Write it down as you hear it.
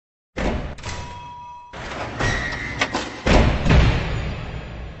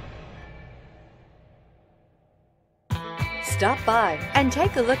Stop by and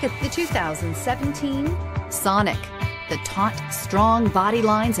take a look at the 2017 Sonic. The taut, strong body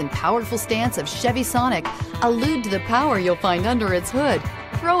lines and powerful stance of Chevy Sonic allude to the power you'll find under its hood.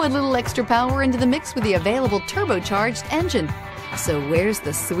 Throw a little extra power into the mix with the available turbocharged engine. So where's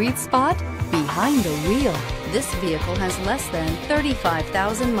the sweet spot? Behind the wheel. This vehicle has less than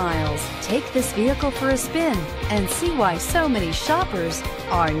 35,000 miles. Take this vehicle for a spin and see why so many shoppers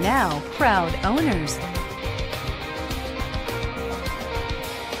are now proud owners.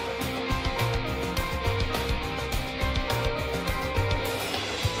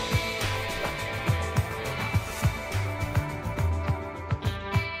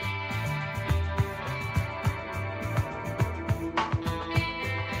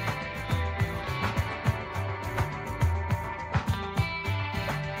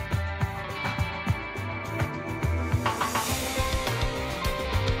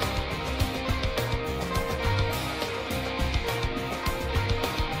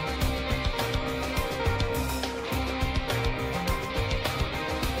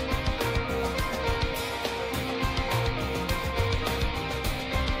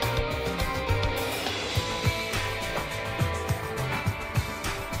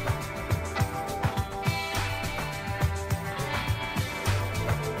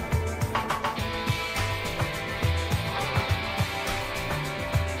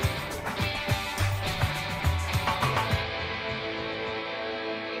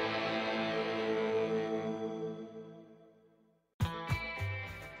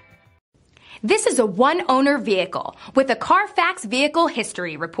 This is a one-owner vehicle with a CARFAX Vehicle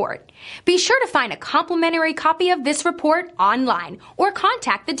History Report. Be sure to find a complimentary copy of this report online or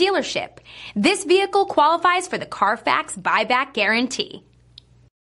contact the dealership. This vehicle qualifies for the CARFAX Buyback Guarantee.